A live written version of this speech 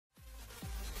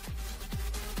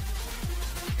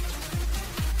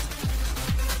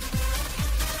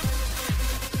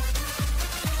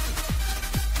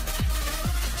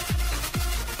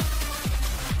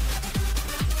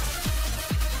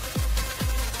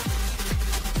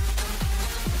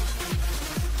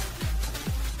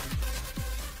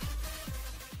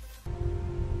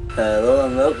Hello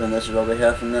and welcome, this is Robbie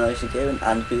here from the Alex Gaming,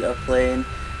 and we are playing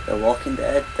The Walking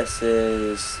Dead. This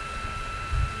is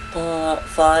part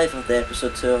 5 of the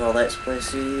episode 2 of our Let's Play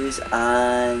series,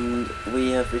 and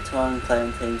we have returned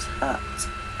Clementine's hat.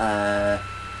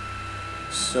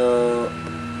 So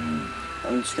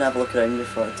I'm just going to have a look around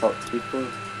before I talk to people,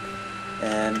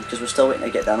 because we're still waiting to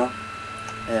get dinner.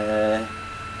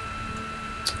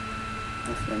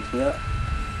 Nothing in here.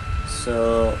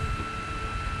 So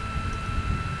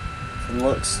from the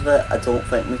looks of it, I don't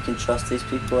think we can trust these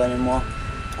people anymore.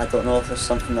 I don't know if there's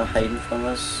something they're hiding from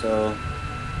us, so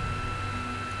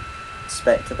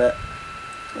expect a bit.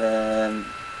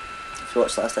 If you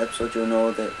watched the last episode, you'll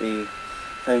know that we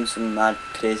found some mad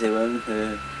crazy woman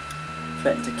who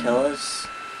threatened to kill us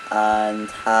and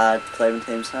had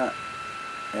Clementine's hat.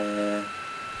 So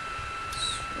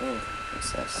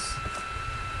what's this?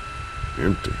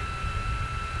 Empty.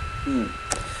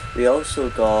 We also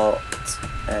got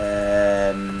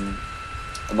a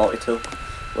multi-tool,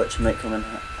 which might come in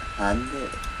handy.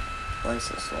 Why is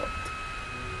this locked?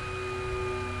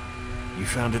 You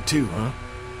found it too, huh?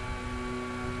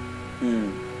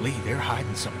 Lee, they're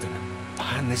hiding something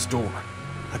behind this door.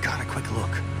 I got a quick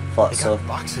look. Thought They so. got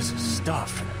boxes of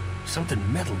stuff, something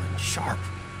metal and sharp.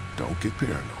 Don't get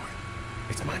paranoid.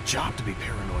 It's my job to be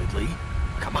paranoid, Lee.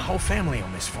 I got my whole family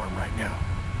on this farm right now.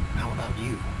 How about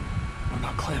you? What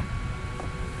about Clem?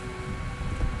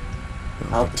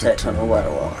 I'll protect her no matter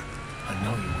what. I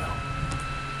know you will.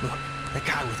 Look, that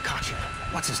guy with Katya,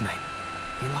 what's his name?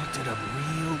 He locked it up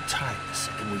real tight the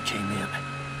second we came in.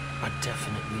 I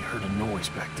definitely heard a noise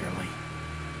back there, Lee.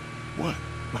 What?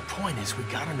 My point is, we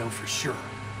gotta know for sure.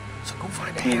 So go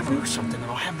find a hammer or something, and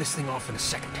I'll have this thing off in a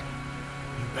second.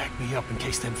 You back me up in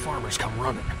case them farmers come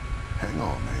running. Hang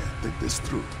on, man. Think this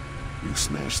through. You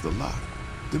smashed the lock.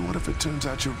 Then what if it turns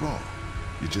out you're wrong?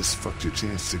 You just fucked your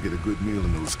chance to get a good meal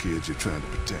in those kids you're trying to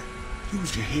protect.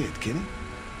 Use your head, Kenny.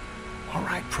 All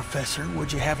right, Professor,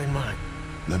 what'd you have in mind?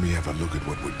 Let me have a look at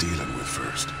what we're dealing with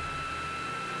first.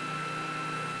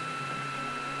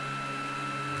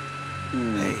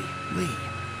 Hey, Lee,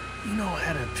 you know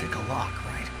how to pick a lock,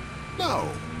 right? No.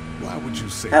 Why would you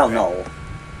say Hell that? no.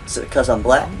 Is it because I'm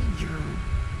black? You're,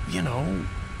 you know,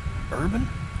 urban?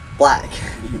 Black.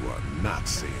 You are not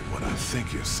saying what I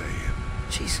think you're saying.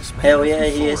 Jesus, man. Hell I'm yeah, from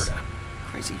he is. Florida.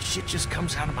 Crazy shit just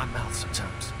comes out of my mouth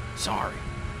sometimes. Sorry.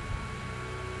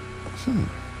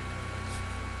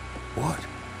 What?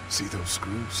 See those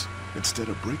screws? Instead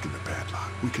of breaking the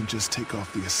padlock, we can just take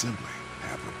off the assembly,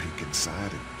 have a peek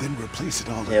inside, and then replace it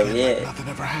all Hell again yeah. like nothing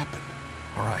ever happened.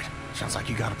 All right, sounds like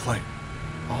you got a plan.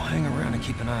 I'll hang around and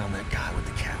keep an eye on that guy with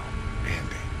the cow.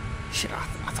 Andy. Shit, I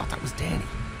thought that was Danny.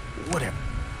 Whatever.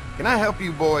 Can I help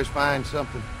you boys find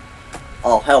something?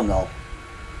 Oh, hell no.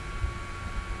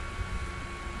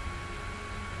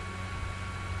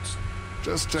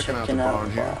 Just checking out the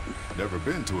barn here. Never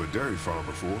been to a dairy farm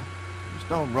before. Just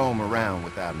don't roam around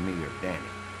without me or Danny.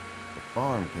 The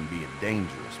farm can be a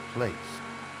dangerous place.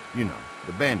 You know,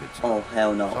 the bandits. Oh,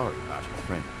 hell no. Sorry about your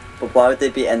friend. But why would they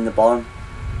be in the barn?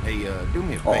 Hey, do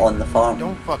me a Or favor. on the farm?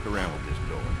 Don't fuck around with this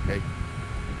door, okay?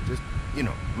 Just, you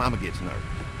know, Mama gets nervous.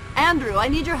 Andrew, I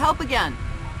need your help again.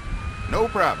 No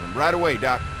problem. Right away,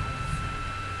 Doc.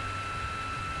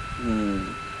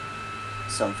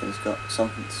 Something's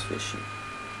fishy.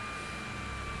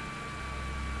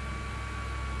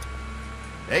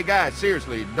 Hey, guys,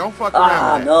 seriously, don't fuck around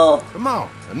Ah, with that. no. Come on,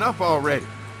 enough already.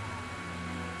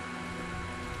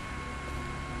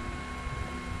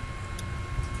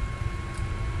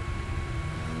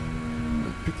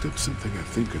 I picked up something I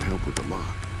think could help with the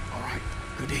lock. All right,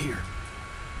 good to hear.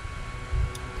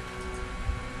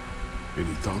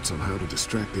 Any thoughts on how to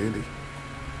distract Andy?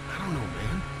 I don't know,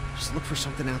 man. Just look for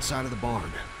something outside of the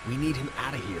barn. We need him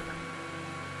out of here.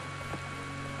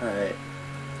 Alright.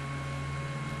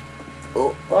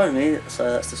 Oh, pardon me.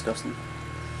 Sorry, that's disgusting.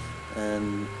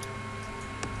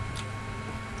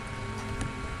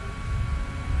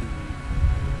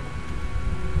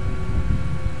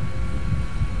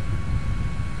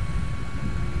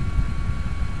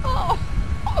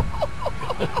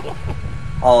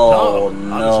 Oh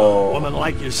How does a no. woman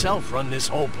like yourself run this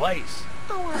whole place?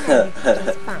 Oh, I managed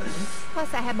just fine.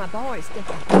 Plus, I had my boys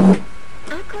sticking.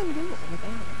 I couldn't do it without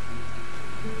it.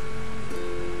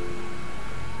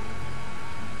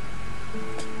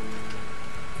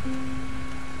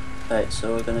 Right,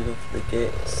 so we're gonna go for the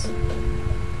gates.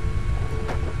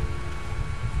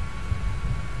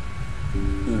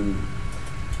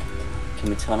 Can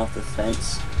we turn off the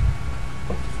fence?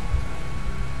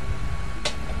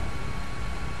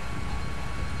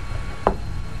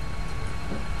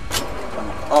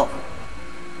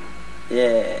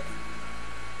 Yeah.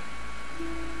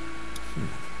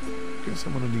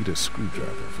 need a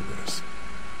screwdriver for this.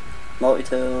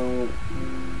 Multi-tool.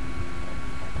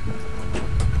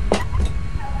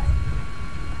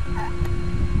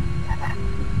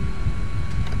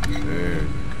 There you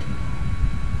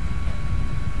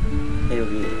Here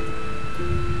we go.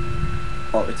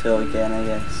 Multi-tool again, I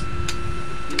guess.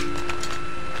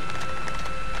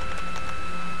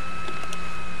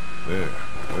 There,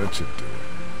 that should do it.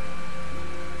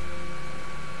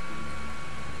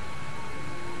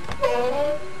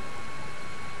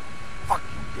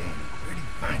 Fucking Danny, where'd he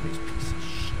find this piece of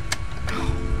shit?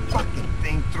 Oh, fucking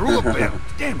thing threw a bell.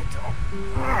 Damn it, dog.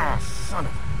 Ah, son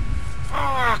of a...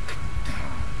 Fuck!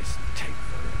 Oh, this will take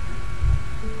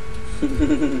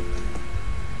forever.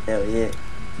 Hell yeah.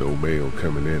 No mail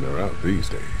coming in or out these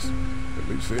days. At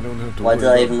least they don't have to Why worry did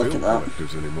I about even look bill at that?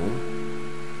 collectors anymore.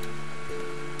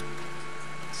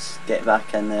 Let's get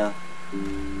back in there.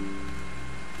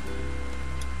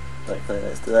 Quickly,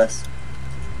 let's do this.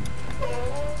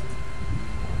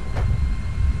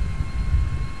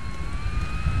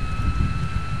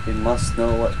 We must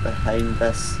know what's behind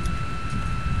this.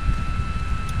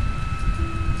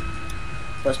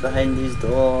 What's behind these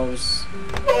doors?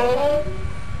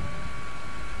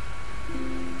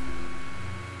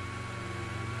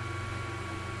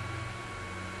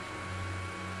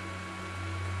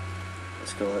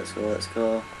 Let's go, let's go, let's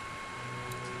go.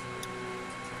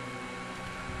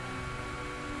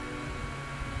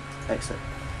 Exit.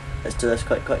 Let's do this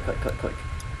quick, quick, quick, quick, quick.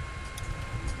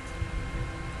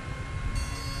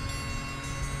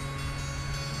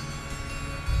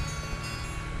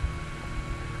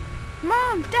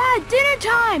 Mom, Dad, dinner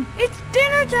time! It's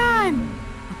dinner time!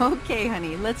 Okay,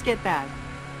 honey, let's get that.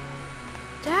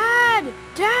 Dad!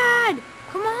 Dad!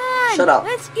 Come on! Shut up.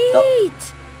 Let's No.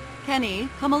 eat! Kenny,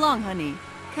 come along, honey.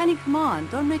 Kenny, come on.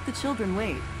 Don't make the children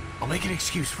wait. I'll make an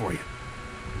excuse for you.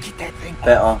 Get that thing off.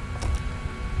 Better.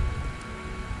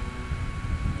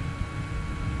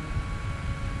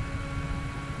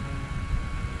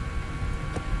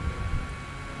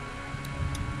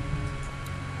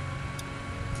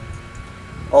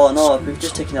 Oh no, if we've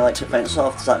just taken the electric fence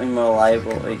off, does that mean we're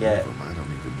liable to get I don't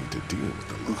even need to deal with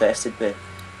the lock. invested by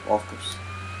walkers?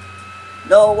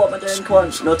 No, what am I doing? Come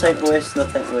on, no time to waste, no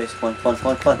time to waste. Come on, come on,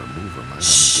 come on, come on. Remove them, I don't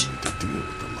Shh. even need to deal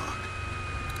with the lock.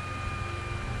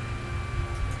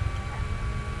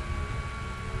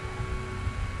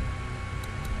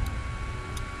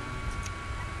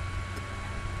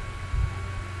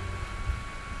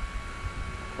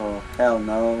 Oh, hell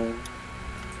no.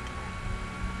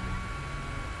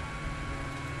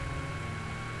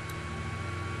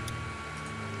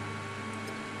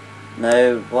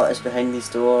 Now, what is behind these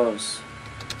doors?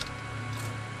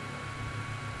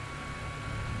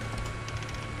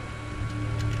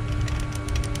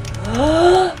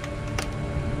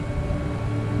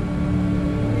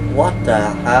 What the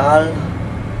hell?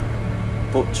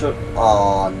 Butcher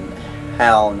on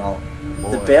hell no.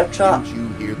 The Boy, bear trap? Didn't you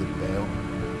hear the bell?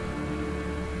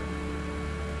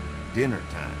 Dinner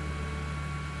time.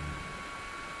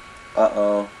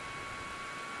 Uh-oh.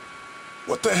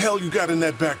 What the hell you got in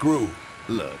that back room?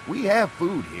 Look, we have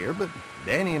food here, but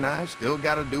Danny and I still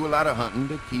gotta do a lot of hunting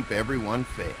to keep everyone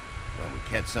fed. When we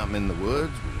catch something in the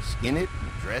woods, we skin it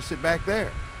and dress it back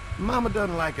there. Mama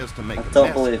doesn't like us to make I a don't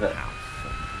mess believe in the it. house.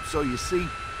 So you see,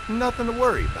 nothing to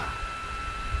worry about.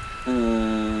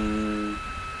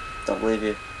 Don't believe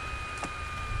you.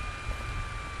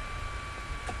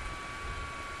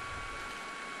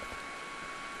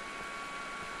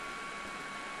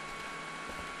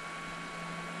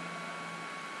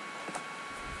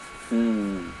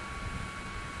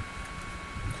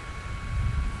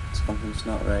 Something's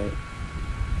not right.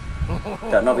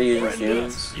 Better not be using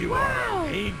fumes. You are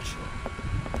an angel.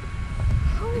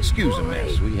 Excuse the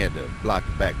mess. We had to block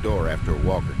the back door after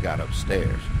Walker got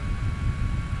upstairs.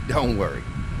 Don't worry.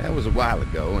 That was a while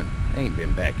ago and ain't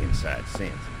been back inside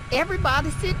since. Everybody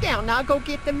sit down. Now go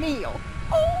get the meal.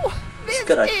 Oh, this He's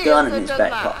got a is gun in a his back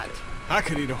delight. pocket. I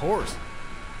could eat a horse.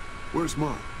 Where's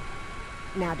Mom?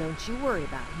 Now don't you worry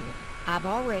about him. I've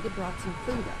already brought some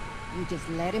food up. You just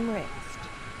let him rest.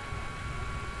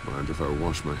 Mind if I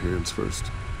wash my hands first?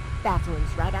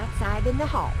 Bathroom's right outside in the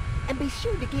hall. And be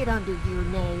sure to get under your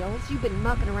nails. You've been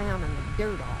mucking around in the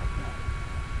dirt all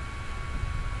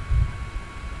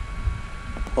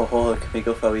day. Oh, can we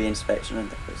go for a wee inspection on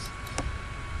this?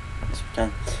 Yes, we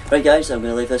can. Right guys, I'm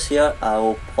going to leave this here. I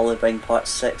will probably bring part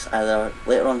 6 either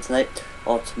later on tonight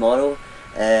or tomorrow.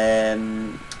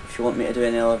 If you want me to do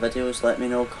any other videos, let me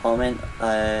know, comment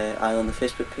either on the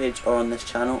Facebook page or on this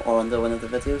channel or under one of the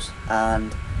videos,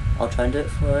 and I'll try and do it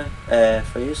for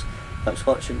you. Thanks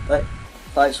for watching, bye.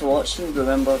 thanks for watching.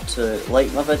 Remember to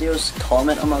like my videos,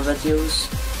 comment on my videos,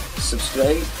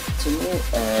 subscribe to me,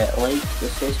 like the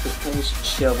Facebook page,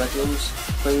 share videos.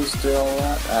 Please do all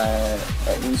that.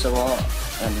 It means a lot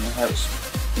and it helps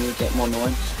me get more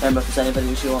known. Remember, if there's any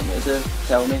videos you want me to do,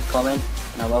 tell me, comment,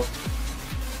 and I will.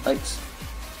 Thanks.